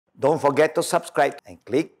Don't forget to subscribe and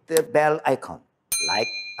click the bell icon. Like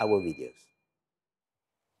our videos.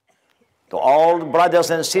 To all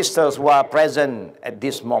brothers and sisters who are present at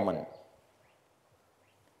this moment,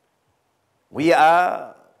 we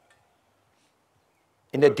are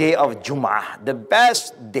in the day of Jumu'ah, the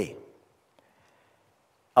best day.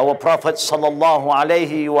 Our Prophet sallallahu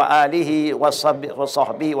alaihi wa alihi wa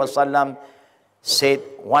sahbihi wa sallam said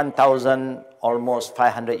 1,000, almost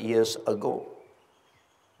 500 years ago.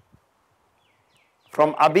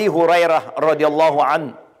 From Abi Hurairah radiallahu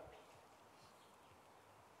anhu,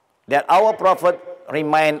 that our Prophet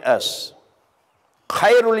remind us,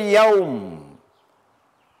 Khairul yawm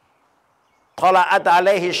tala'at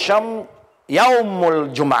alayhi sham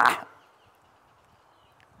yawmul Jumu'ah.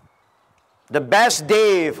 The best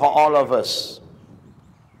day for all of us,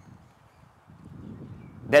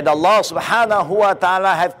 that Allah subhanahu wa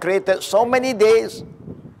ta'ala have created so many days,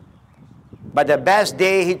 but the best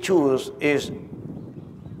day He choose is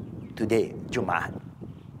today, Jumu'ah.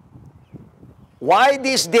 Why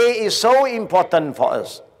this day is so important for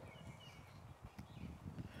us?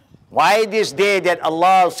 Why this day that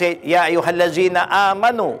Allah said, Ya ayyuhallazina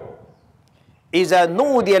amanu, Iza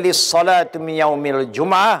nudiya lis-salatu min yawmil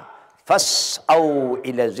Jumu'ah, fas'aw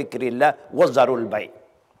ila zikrillah wa zarul bay'.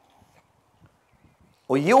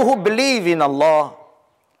 O you who believe in Allah,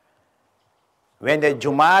 when the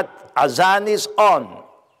Jumu'ah azan is on,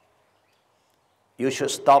 you should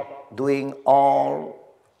stop doing all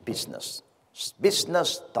business.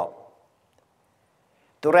 Business stop.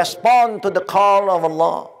 To respond to the call of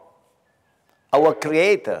Allah, our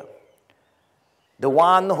Creator, the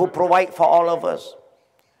one who provides for all of us,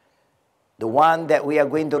 the one that we are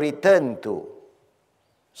going to return to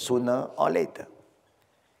sooner or later.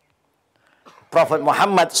 Prophet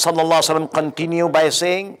Muhammad sallallahu alaihi wasallam continue by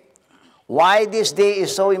saying, why this day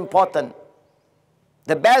is so important?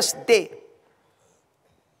 The best day.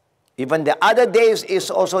 Even the other days is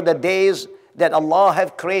also the days that Allah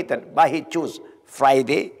have created, but He choose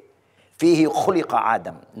Friday. Fihi khuliqa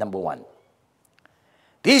Adam, number one.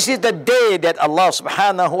 This is the day that Allah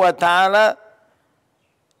subhanahu wa ta'ala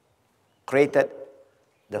created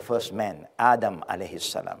the first man, Adam alayhi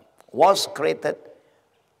salam, was created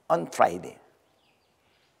on Friday.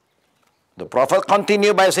 The Prophet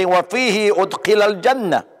continued by saying, وَفِيهِ أُدْخِلَ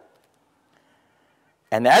الْجَنَّةِ.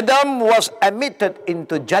 And Adam was admitted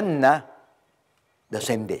into Jannah the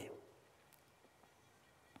same day.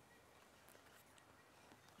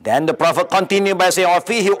 Then the Prophet continued by saying,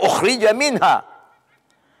 وَفِيهِ أُخْرِجَ مِنْهَا.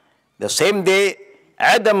 The same day,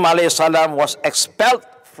 Adam alayhi salam was expelled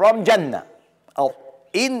from Jannah, out,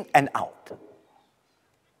 in and out.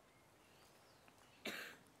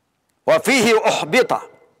 وَفِيهِ أُحْبِطَ.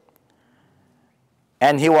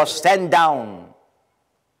 And he was sent down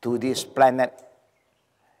to this planet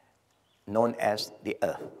known as the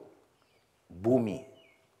earth, Bumi,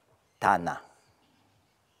 Tanah.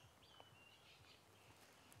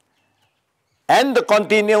 And the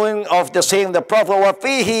continuing of the saying, the Prophet,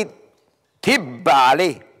 وَفِيهِ تِبَّ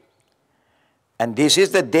عَلَيْهِ. And this is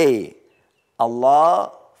the day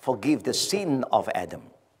Allah forgive the sin of Adam.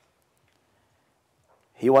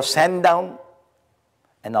 He was sent down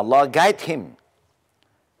and Allah guide him.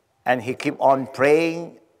 And he keep on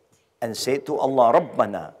praying and say to Allah,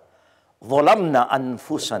 رَبَّنَا ظَلَمْنَا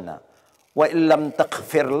أَنفُسَنَا وَإِن لَمْ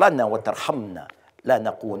تَغْفِرْ لَنَا وَتَرْحَمْنَا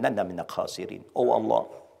لَنَكُونَنَّ مِنَ الْخَاسِرِينَ. Oh Allah,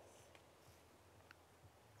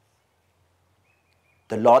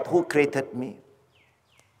 the Lord who created me,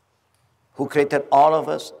 who created all of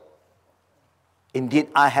us, indeed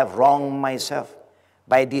I have wronged myself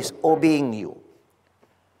by disobeying you,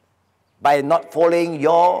 by not following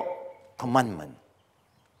your commandment.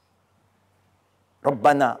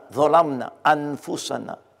 Rabbana dhalamna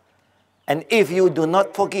anfusana. And if you do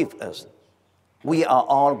not forgive us, we are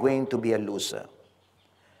all going to be a loser.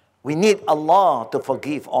 We need Allah to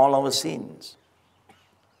forgive all our sins.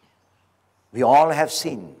 We all have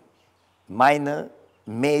sinned. Minor,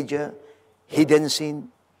 major, hidden sin,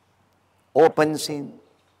 open sin.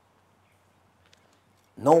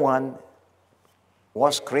 No one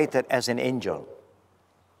was created as an angel.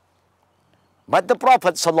 But the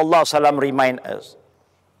Prophet ﷺ reminds us,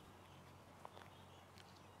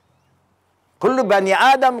 Kullu bani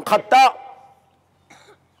Adam khata'.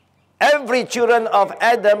 Every children of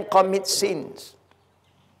Adam commit sins.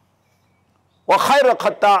 Wa khairu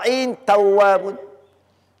khata'in tawwabun.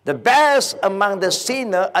 The best among the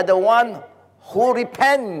sinners are the one who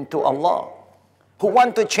repent to Allah, who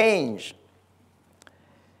want to change.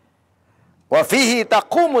 Wa fihi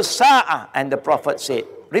taqumu as-sa'ah. And the Prophet said,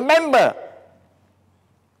 remember,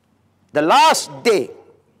 the last day,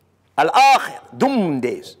 al-akhir, doom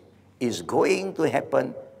days, is going to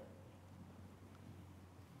happen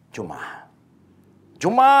Jumu'ah.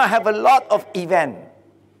 Jumu'ah have a lot of event.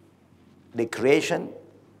 The creation,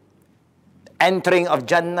 entering of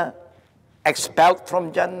Jannah, expelled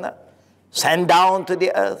from Jannah, sent down to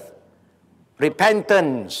the earth.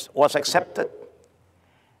 Repentance was accepted.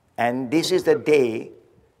 And this is the day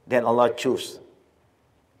that Allah chose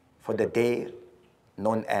for the day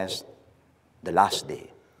known as the last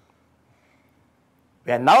day.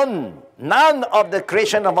 Where none of the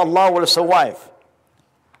creation of Allah will survive,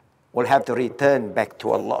 will have to return back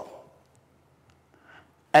to Allah.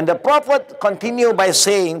 And the Prophet continued by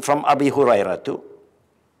saying from Abi Hurairah too,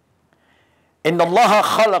 Inna Allah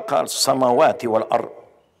khalaqa al-samawati wal-ard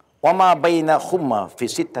wa ma baynahuma fi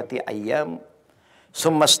sittati ayyam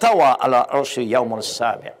summa stawa ala arshi yawmul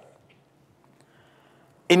sabi'.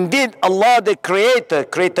 Indeed, Allah the Creator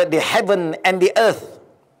created the heaven and the earth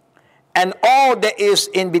and all that is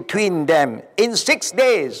in between them in 6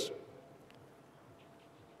 days.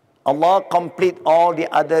 Allah complete all the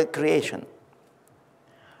other creation.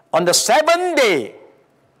 On the 7th day,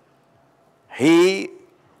 He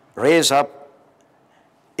raised up,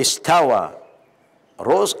 istawa,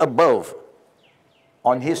 rose above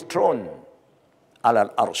on His throne,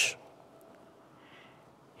 al-arsh.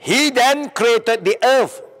 He then created the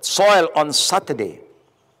earth, soil on Saturday.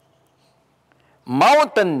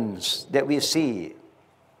 Mountains that we see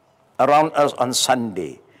around us on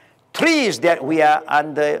Sunday. Trees that we are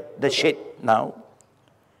under the shade now.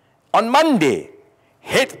 On Monday,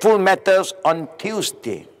 hateful matters on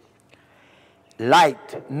Tuesday.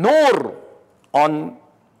 Light, nur on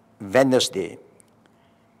Wednesday.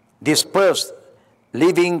 Dispersed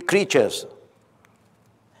living creatures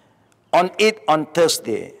on it on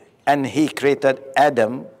Thursday. And He created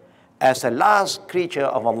Adam as the last creature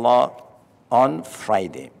of Allah on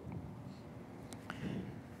Friday.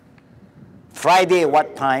 Friday,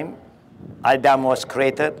 what time Adam was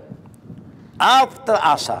created? After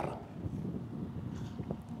Asar,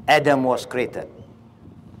 Adam was created.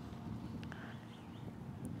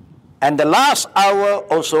 And the last hour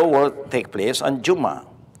also will take place on Jumu'ah.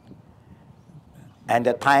 And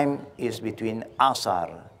the time is between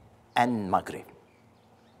Asar and Maghrib.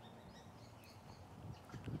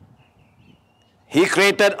 He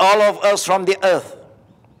created all of us from the earth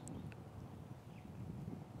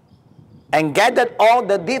and gathered all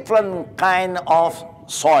the different kind of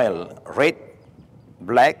soil, red,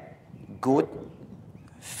 black, good,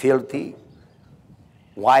 filthy,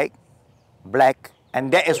 white, black,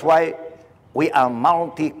 and that is why we are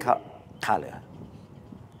multi-color.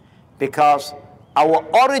 Because our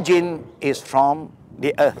origin is from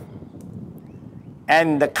the earth.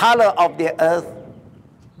 And the color of the earth,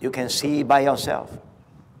 you can see by yourself.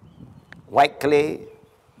 White clay,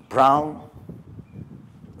 brown,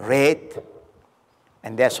 red,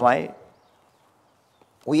 and that's why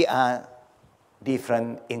we are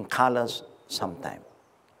different in colors sometimes.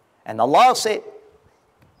 And Allah said,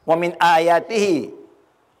 وَمِنْ آيَاتِهِ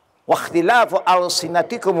وَاخْتِلَافُ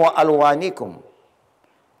أَلْسِنَتِكُمْ وَأَلْوَانِكُمْ.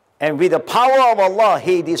 And with the power of Allah,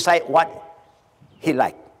 He decides what He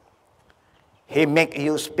likes. He make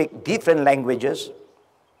you speak different languages.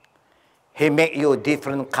 He make you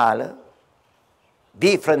different color,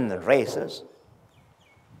 different races.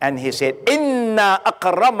 And He said, Inna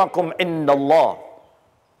akramakum indallah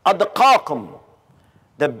adqakum.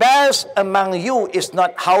 The best among you is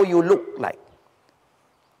not how you look like.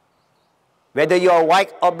 Whether you are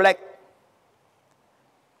white or black,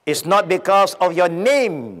 it's not because of your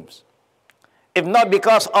names. It's not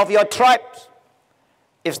because of your tribes.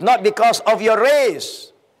 It's not because of your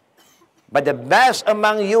race. But the best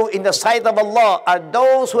among you in the sight of Allah are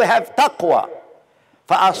those who have taqwa.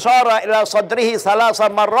 فَأَشَارَ إِلَى صَدْرِهِ ثَلَاثَ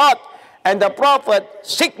مَرَّاتٍ. And the Prophet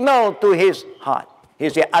signaled to his heart. He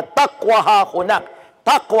said, "At-taqwa ha hunak."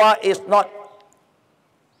 Taqwa is not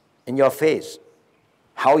in your face,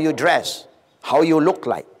 how you dress, how you look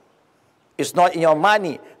like. It's not in your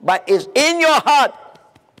money, but it's in your heart.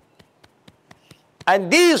 And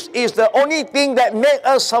this is the only thing that makes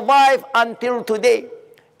us survive until today.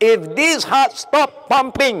 If this heart stops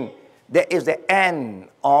pumping, that is the end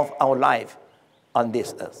of our life on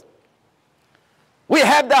this earth. We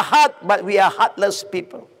have the heart, but we are heartless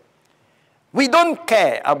people. We don't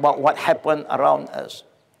care about what happened around us.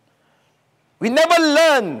 We never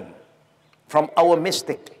learn from our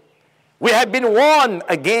mistake. We have been warned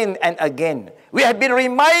again and again. We have been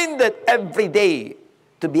reminded every day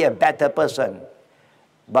to be a better person.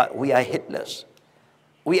 But we are heedless.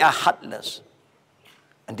 We are heartless.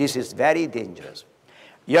 And this is very dangerous.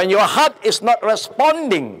 When your heart is not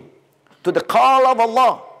responding to the call of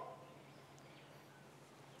Allah,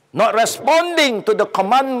 not responding to the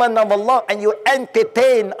commandment of Allah, and you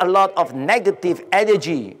entertain a lot of negative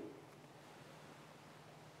energy,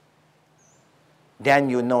 then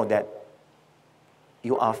you know that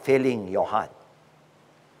you are failing your heart.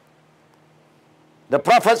 The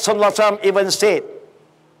Prophet ﷺ even said,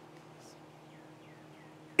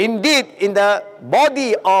 indeed, in the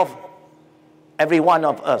body of every one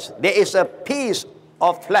of us, there is a piece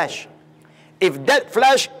of flesh. If that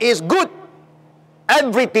flesh is good,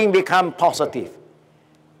 everything becomes positive.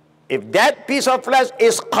 If that piece of flesh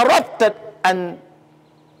is corrupted and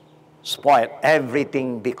spoiled,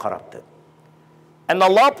 everything be corrupted. And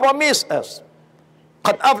Allah promised us,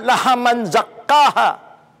 قَدْ أَفْلَحَ مَنْ زَكَّاهَا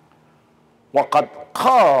وَقَدْ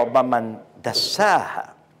خَابَ مَنْ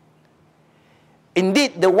دَسَّاهَا.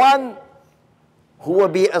 Indeed, the one who will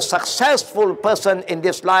be a successful person in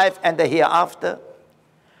this life and the hereafter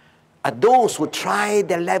are those who try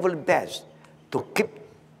their level best to keep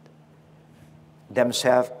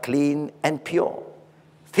themselves clean and pure.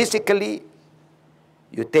 Physically,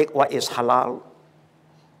 you take what is halal,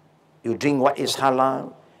 you drink what is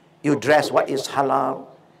halal, you dress what is halal.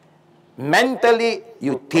 Mentally,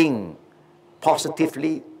 you think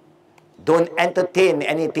positively, don't entertain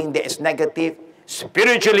anything that is negative.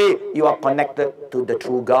 Spiritually, you are connected to the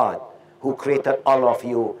true God who created all of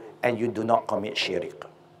you, and you do not commit shirk.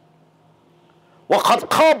 وَقَدْ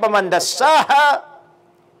خَابَ مَنْ دَسَّاهَا.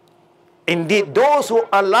 Indeed, those who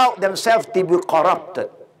allow themselves to be corrupted.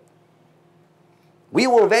 We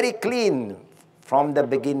were very clean from the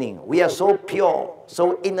beginning. We are so pure,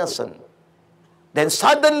 so innocent. Then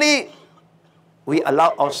suddenly, we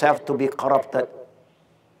allow ourselves to be corrupted,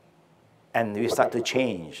 and we start to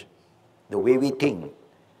change the way we think,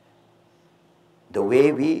 the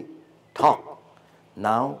way we talk.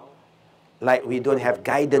 Now, like we don't have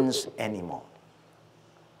guidance anymore.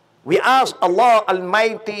 We ask Allah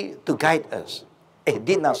Almighty to guide us.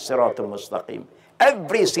 Ihdina siratal mustaqim.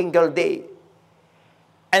 Every single day.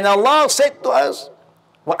 And Allah said to us,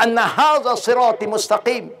 وَأَنَّ هَذَا صِرَاطِ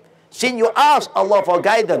مُسْتَقِيمٌ. Since you ask Allah for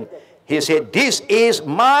guidance, He said, this is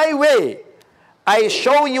my way. I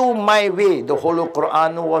show you my way. The whole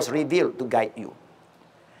Quran was revealed to guide you.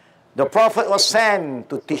 The Prophet was sent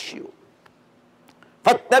to teach you.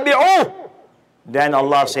 فَاتَّبِعُوهُ. Then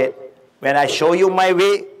Allah said, when I show you my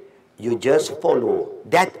way, you just follow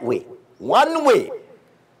that way. One way.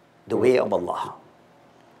 The way of Allah.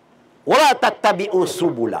 وَلَا تَتَّبِعُوا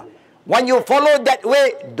سُبُلًا. When you follow that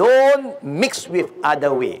way, don't mix with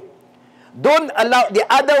other way. Don't allow the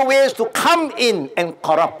other ways to come in and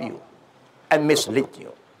corrupt you and mislead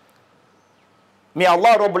you. May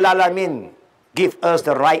Allah Rabbul Alameen give us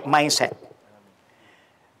the right mindset.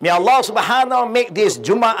 May Allah subhanahu wa ta'ala make this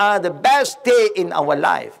Jumu'ah the best day in our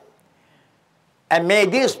life. And may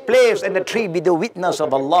this place and the tree be the witness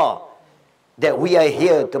of Allah that we are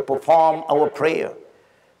here to perform our prayer.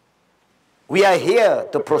 We are here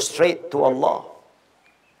to prostrate to Allah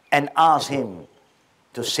and ask Him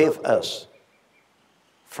to save us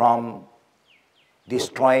from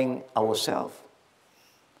destroying ourselves,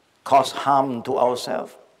 cause harm to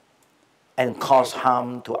ourselves, and cause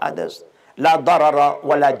harm to others. La darara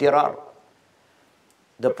wa la dirar.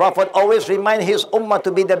 The Prophet always reminds his ummah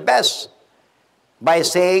to be the best by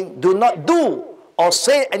saying, do not do or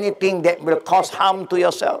say anything that will cause harm to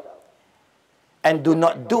yourself. And do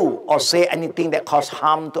not do or say anything that cause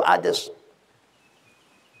harm to others.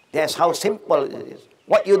 That's how simple it is.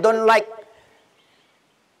 What you don't like,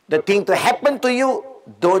 the thing to happen to you,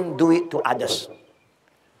 don't do it to others.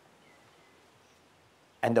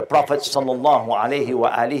 And the Prophet sallallahu alaihi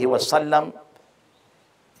wasallam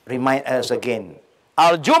remind us again,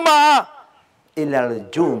 Al-Jumu'ah ila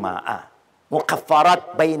al-Jumu'ah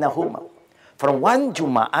mukaffarat bainahuma. From one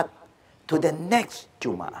Jumu'ah to the next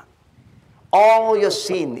Jumu'ah, all your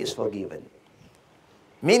sin is forgiven.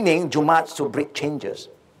 Meaning, Jumu'ah should bring changes,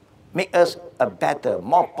 make us a better,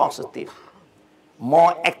 more positive,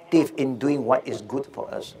 more active in doing what is good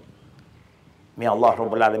for us. May Allah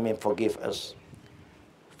Rabbul Alameen forgive us.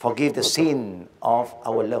 Forgive the sin of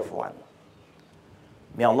our loved one.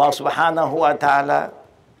 May Allah subhanahu wa ta'ala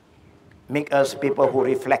make us people who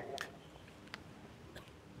reflect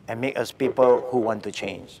and make us people who want to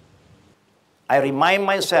change. I remind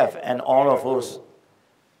myself and all of us,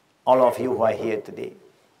 all of you who are here today,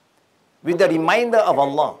 with the reminder of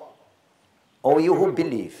Allah, all you who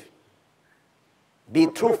believe, be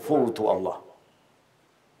truthful to Allah.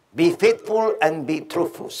 Be faithful and be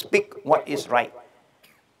truthful. Speak what is right.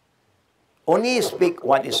 Only speak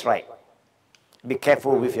what is right. Be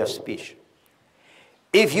careful with your speech.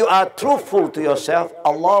 If you are truthful to yourself,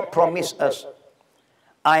 Allah promised us,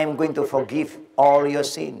 I am going to forgive all your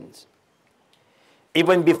sins.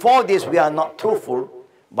 Even before this, we are not truthful,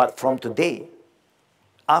 but from today,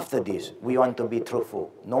 after this, we want to be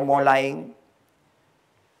truthful. No more lying,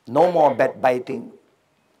 no more backbiting,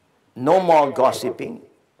 no more gossiping.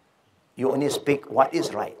 You only speak what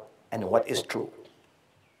is right and what is true.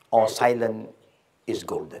 Or silent is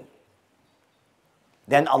golden.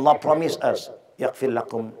 Then Allah promised us, يَغْفِرْ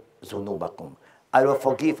لَكُمْ ذُنُوبَكُمْ. I will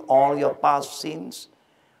forgive all your past sins.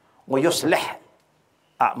 وَيُصْلِحْ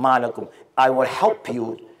أَعْمَالَكُمْ. I will help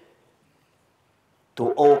you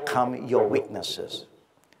to overcome your weaknesses.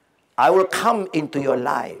 I will come into your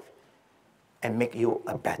life and make you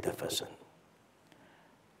a better person.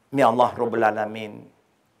 May Allah Rabbul Alameen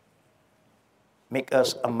make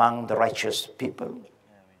us among the righteous people.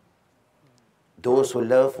 Those who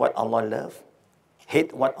love what Allah loves,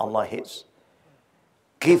 hate what Allah hates,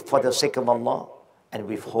 give for the sake of Allah, and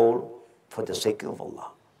withhold for the sake of Allah.